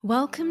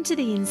Welcome to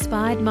the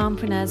Inspired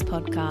Mompreneurs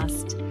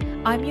podcast.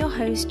 I'm your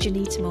host,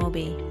 Janita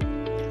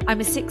Morby. I'm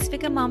a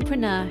six-figure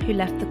mompreneur who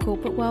left the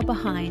corporate world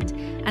behind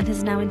and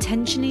has now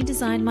intentionally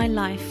designed my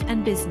life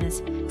and business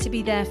to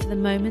be there for the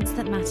moments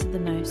that matter the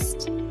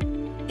most.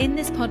 In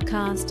this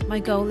podcast, my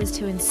goal is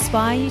to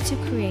inspire you to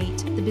create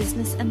the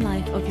business and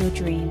life of your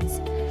dreams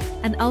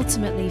and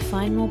ultimately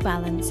find more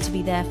balance to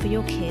be there for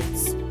your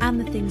kids and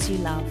the things you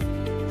love.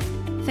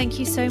 Thank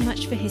you so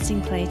much for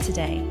hitting play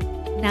today.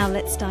 Now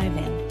let's dive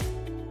in.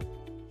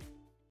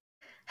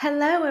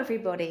 Hello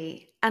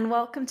everybody, and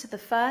welcome to the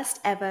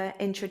first ever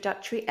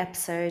introductory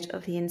episode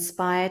of the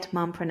Inspired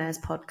Mompreneurs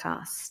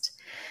podcast.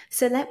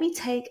 So let me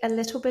take a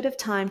little bit of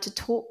time to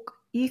talk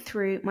you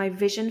through my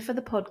vision for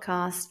the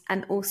podcast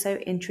and also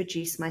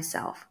introduce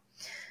myself.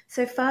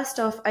 So first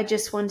off, I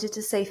just wanted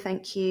to say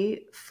thank you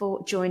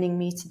for joining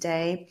me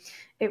today.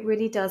 It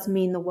really does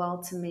mean the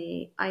world to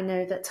me. I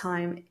know that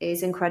time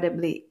is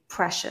incredibly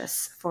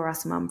precious for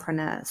us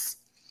mompreneurs.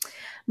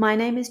 My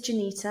name is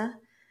Janita.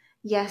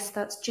 Yes,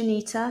 that's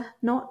Janita,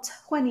 not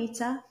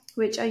Juanita,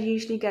 which I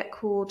usually get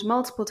called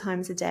multiple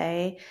times a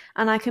day,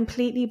 and I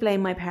completely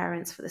blame my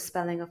parents for the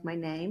spelling of my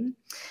name,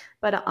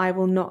 but I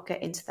will not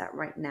get into that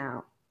right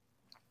now.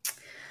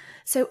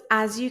 So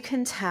as you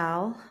can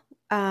tell,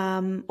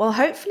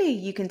 hopefully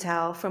you can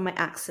tell from my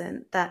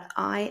accent that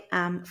I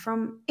am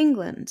from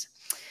England,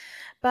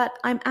 but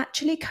I'm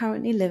actually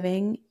currently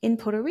living in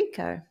Puerto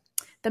Rico.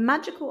 The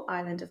magical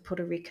island of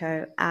Puerto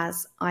Rico,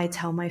 as I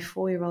tell my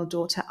 4-year-old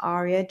daughter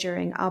Aria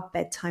during our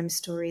bedtime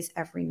stories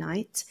every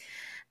night.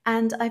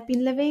 And I've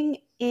been living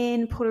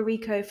in Puerto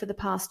Rico for the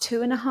past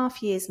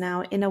 2.5 years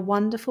now in a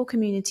wonderful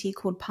community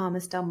called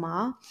Palmas del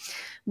Mar,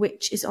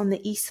 which is on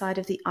the east side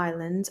of the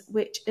island,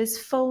 which is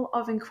full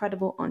of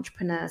incredible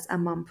entrepreneurs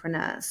and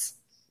mompreneurs.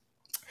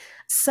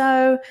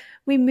 So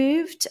we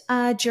moved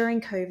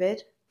during COVID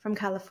from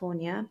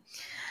California.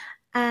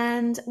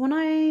 And when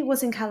I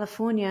was in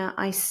California,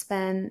 I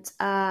spent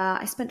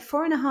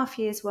 4.5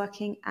 years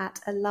working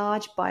at a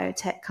large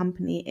biotech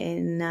company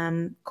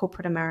in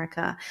corporate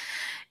America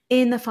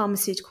in the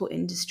pharmaceutical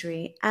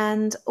industry.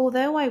 And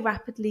although I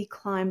rapidly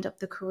climbed up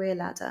the career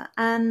ladder,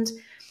 and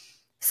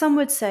some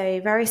would say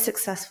very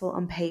successful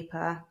on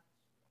paper,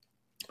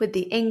 with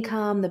the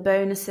income, the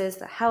bonuses,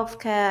 the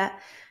healthcare,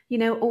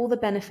 all the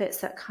benefits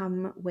that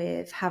come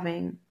with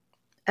having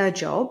a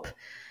job,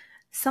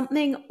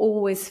 something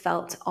always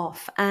felt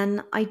off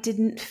and I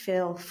didn't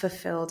feel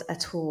fulfilled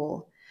at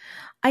all.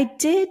 I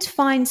did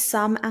find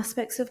some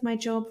aspects of my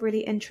job really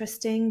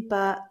interesting,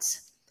 but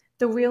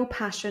the real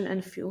passion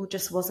and fuel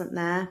just wasn't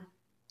there.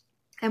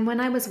 And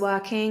when I was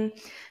working,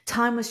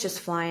 time was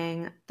just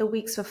flying, the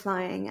weeks were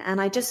flying,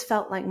 and I just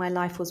felt like my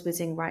life was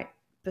whizzing right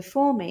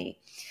before me.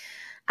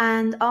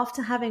 And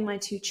after having my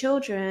 2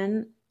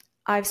 children,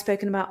 I've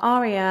spoken about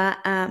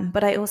Aria,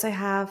 but I also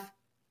have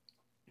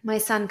my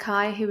son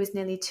Kai, who is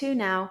nearly 2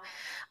 now.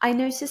 I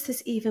noticed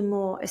this even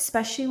more,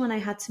 especially when I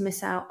had to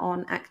miss out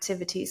on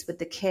activities with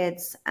the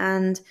kids.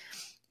 And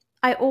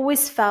I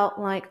always felt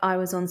like I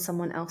was on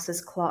someone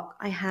else's clock.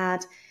 I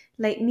had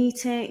late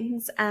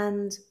meetings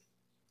and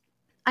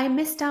I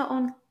missed out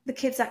on the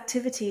kids'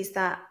 activities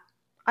that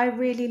I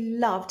really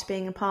loved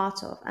being a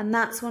part of. And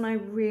that's when I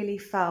really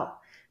felt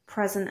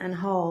present and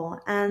whole.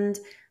 And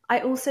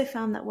I also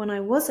found that when I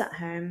was at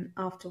home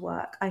after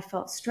work, I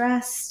felt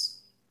stressed.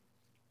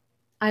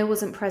 I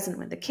wasn't present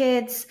with the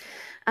kids,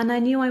 and I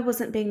knew I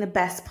wasn't being the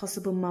best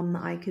possible mum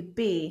that I could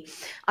be.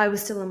 I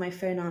was still on my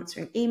phone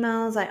answering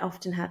emails. I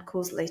often had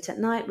calls late at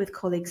night with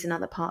colleagues in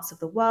other parts of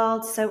the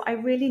world, so I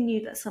really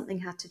knew that something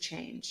had to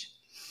change.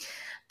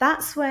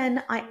 That's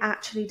when I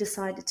actually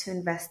decided to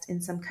invest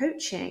in some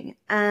coaching,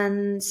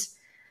 and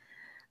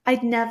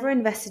I'd never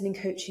invested in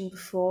coaching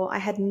before. I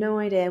had no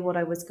idea what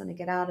I was going to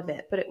get out of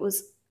it, but it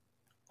was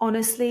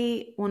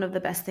honestly one of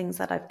the best things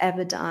that I've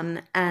ever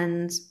done.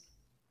 And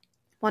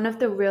one of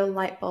the real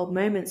light bulb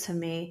moments for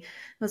me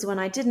was when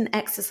I did an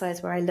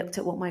exercise where I looked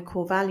at what my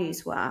core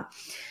values were.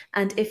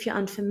 And if you're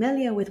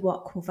unfamiliar with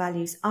what core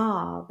values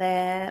are,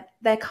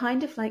 they're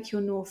kind of like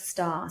your North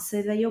Star.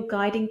 So they're your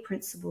guiding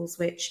principles,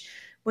 which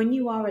when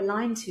you are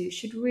aligned to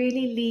should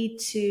really lead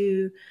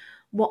to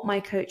what my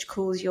coach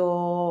calls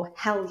your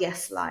hell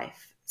yes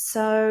life.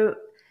 So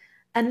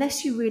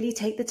unless you really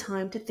take the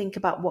time to think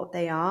about what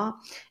they are,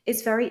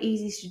 it's very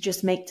easy to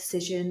just make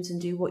decisions and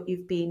do what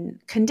you've been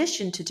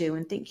conditioned to do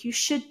and think you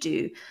should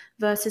do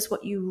versus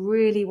what you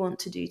really want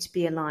to do to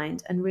be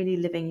aligned and really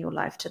living your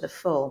life to the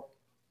full.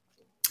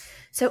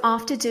 So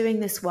after doing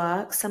this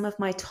work, some of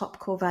my top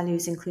core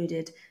values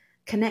included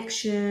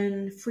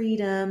connection,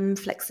 freedom,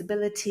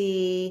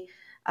 flexibility,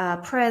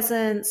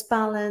 presence,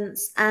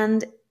 balance,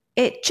 and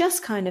it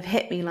just kind of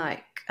hit me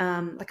like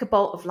a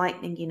bolt of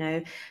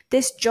lightning,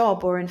 this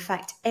job, or in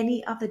fact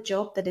any other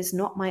job that is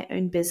not my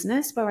own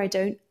business, where I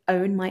don't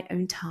own my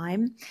own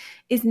time,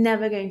 is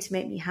never going to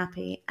make me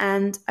happy.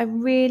 And I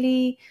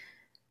really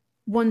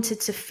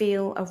wanted to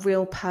feel a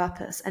real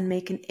purpose and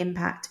make an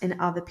impact in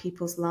other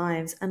people's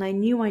lives. And I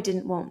knew I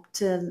didn't want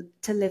to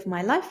live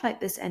my life like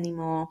this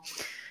anymore.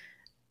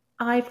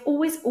 I've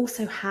always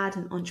also had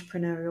an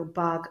entrepreneurial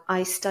bug.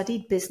 I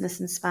studied business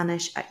and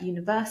Spanish at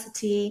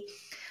university,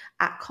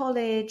 at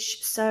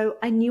college, so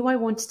I knew I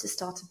wanted to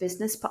start a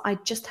business, but I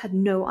just had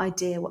no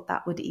idea what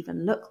that would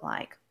even look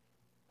like.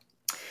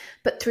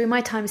 But through my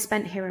time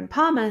spent here in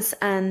Palmas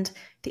and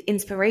the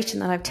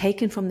inspiration that I've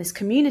taken from this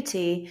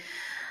community,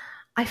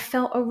 I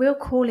felt a real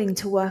calling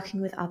to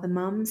working with other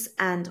mums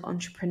and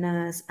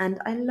entrepreneurs. And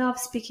I love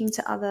speaking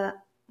to other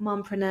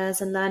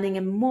mompreneurs and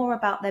learning more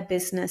about their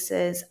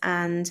businesses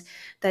and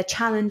their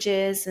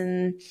challenges.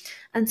 And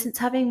since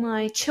having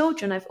my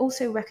children, I've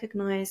also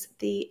recognized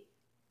the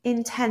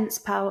intense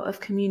power of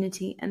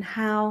community and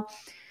how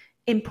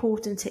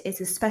important it is,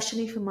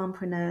 especially for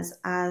mompreneurs,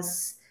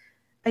 as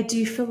I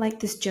do feel like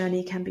this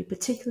journey can be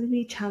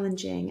particularly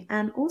challenging.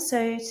 And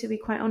also, to be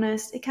quite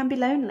honest, it can be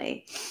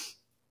lonely.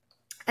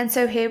 And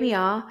so here we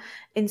are,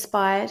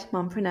 Inspired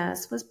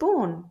Mompreneurs was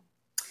born.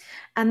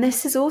 And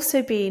this has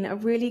also been a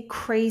really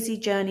crazy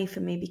journey for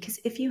me, because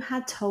if you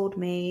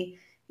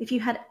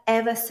had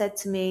ever said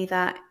to me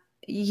that,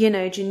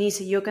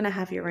 Janita, you're going to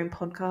have your own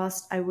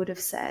podcast, I would have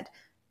said,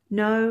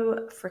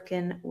 no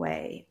freaking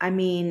way. I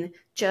mean,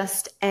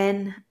 just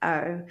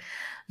no.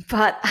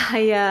 But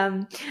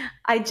I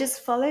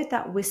just followed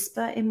that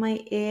whisper in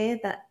my ear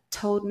that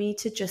told me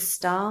to just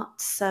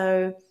start.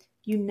 So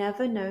you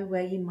never know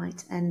where you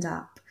might end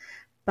up.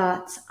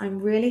 But I'm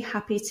really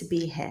happy to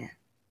be here.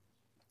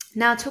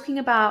 Now, talking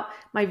about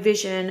my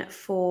vision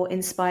for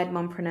Inspired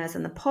Mompreneurs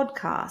and the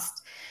podcast,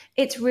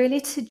 it's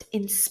really to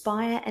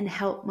inspire and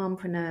help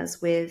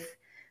mompreneurs with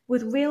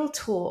real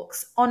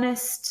talks,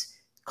 honest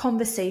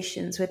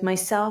conversations with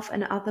myself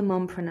and other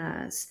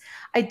mompreneurs.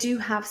 I do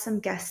have some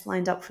guests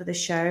lined up for the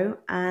show,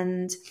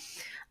 and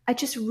I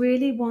just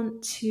really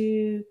want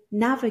to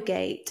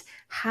navigate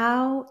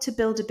how to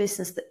build a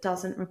business that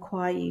doesn't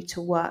require you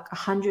to work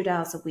 100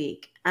 hours a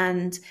week,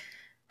 and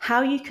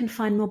how you can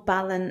find more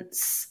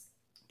balance,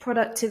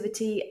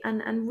 productivity,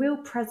 and real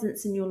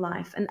presence in your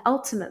life, and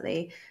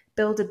ultimately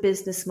build a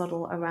business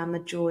model around the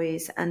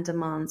joys and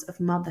demands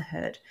of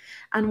motherhood.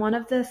 And one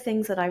of the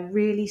things that I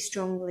really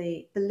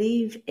strongly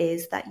believe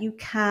is that you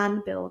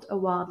can build a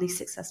wildly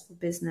successful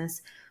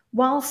business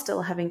while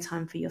still having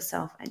time for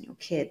yourself and your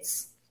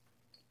kids.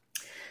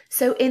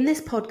 So in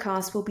this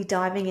podcast, we'll be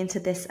diving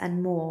into this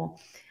and more.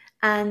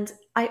 And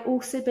I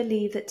also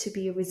believe that to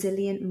be a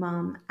resilient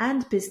mum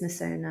and business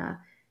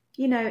owner,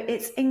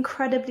 it's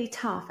incredibly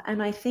tough.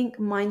 And I think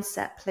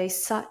mindset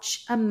plays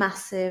such a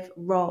massive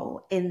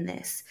role in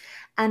this.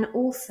 And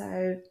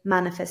also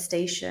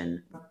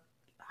manifestation.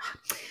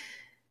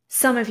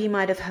 Some of you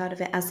might have heard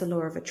of it as the law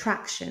of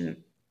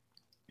attraction.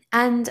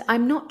 And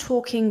I'm not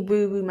talking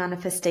woo-woo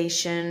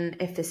manifestation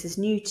if this is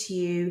new to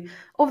you,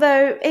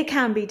 although it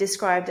can be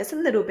described as a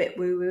little bit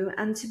woo-woo.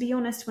 And to be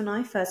honest, when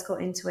I first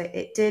got into it,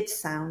 it did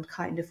sound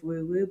kind of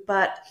woo-woo.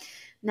 But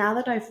now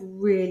that I've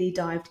really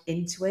dived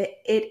into it,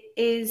 it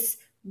is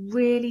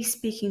really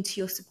speaking to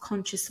your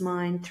subconscious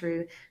mind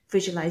through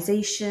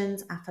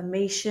visualizations,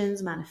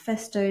 affirmations,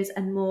 manifestos,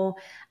 and more.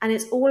 And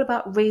it's all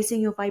about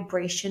raising your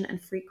vibration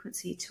and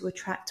frequency to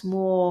attract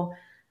more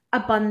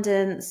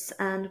abundance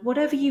and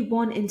whatever you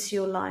want into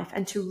your life,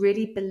 and to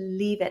really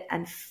believe it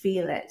and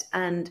feel it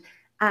and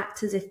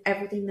act as if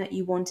everything that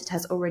you wanted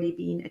has already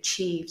been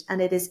achieved.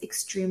 And it is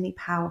extremely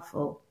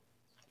powerful.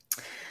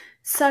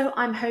 So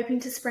I'm hoping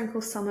to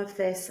sprinkle some of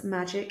this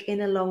magic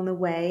in along the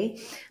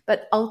way,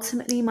 but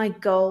ultimately my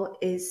goal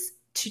is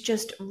to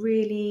just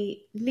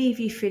really leave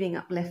you feeling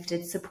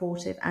uplifted,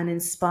 supportive, and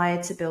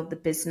inspired to build the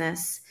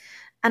business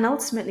and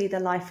ultimately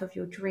the life of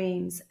your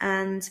dreams.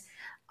 And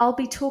I'll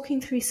be talking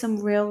through some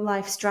real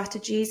life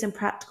strategies and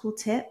practical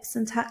tips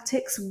and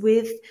tactics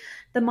with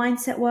the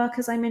mindset work,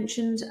 as I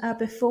mentioned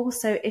before.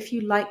 So if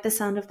you like the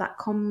sound of that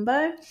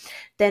combo,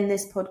 then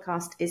this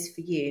podcast is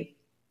for you.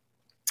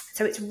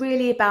 So it's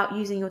really about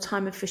using your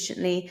time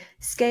efficiently,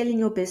 scaling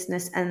your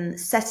business and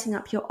setting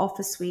up your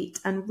offer suite,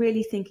 and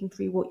really thinking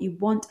through what you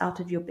want out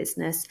of your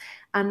business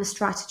and the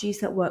strategies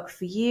that work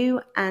for you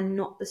and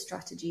not the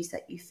strategies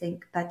that you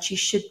think that you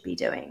should be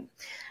doing.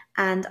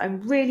 And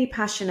I'm really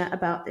passionate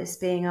about this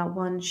being our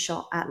one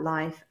shot at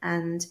life.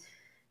 And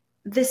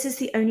this is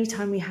the only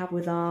time we have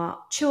with our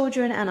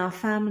children and our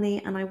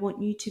family. And I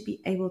want you to be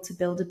able to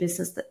build a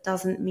business that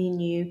doesn't mean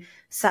you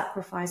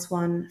sacrifice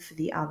one for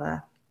the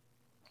other.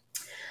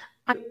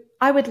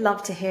 I would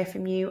love to hear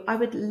from you. I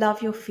would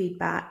love your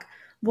feedback.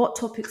 What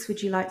topics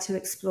would you like to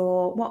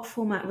explore? What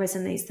format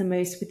resonates the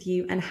most with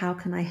you? And how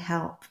can I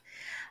help?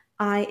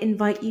 I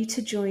invite you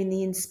to join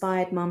the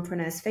Inspired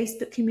Mompreneurs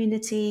Facebook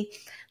community.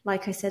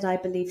 Like I said, I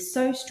believe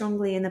so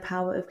strongly in the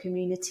power of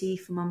community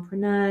for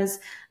mompreneurs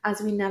as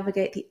we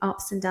navigate the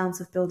ups and downs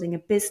of building a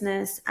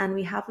business. And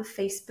we have a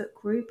Facebook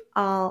group.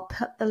 I'll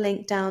put the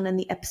link down in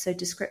the episode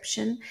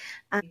description.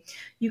 And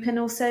you can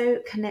also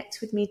connect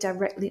with me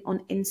directly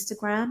on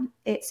Instagram.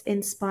 It's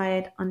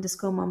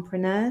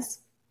inspired_mompreneurs.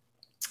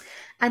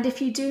 And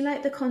if you do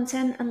like the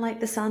content and like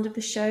the sound of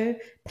the show,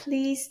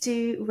 please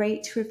do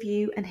rate,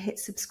 review, and hit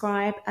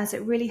subscribe, as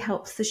it really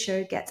helps the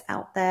show get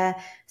out there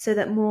so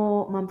that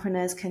more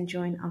mompreneurs can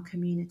join our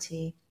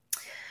community.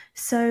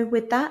 So,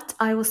 with that,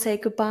 I will say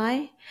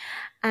goodbye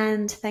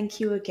and thank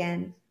you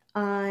again.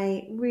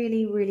 I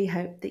really, really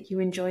hope that you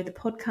enjoy the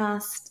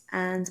podcast,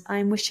 and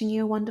I'm wishing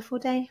you a wonderful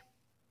day.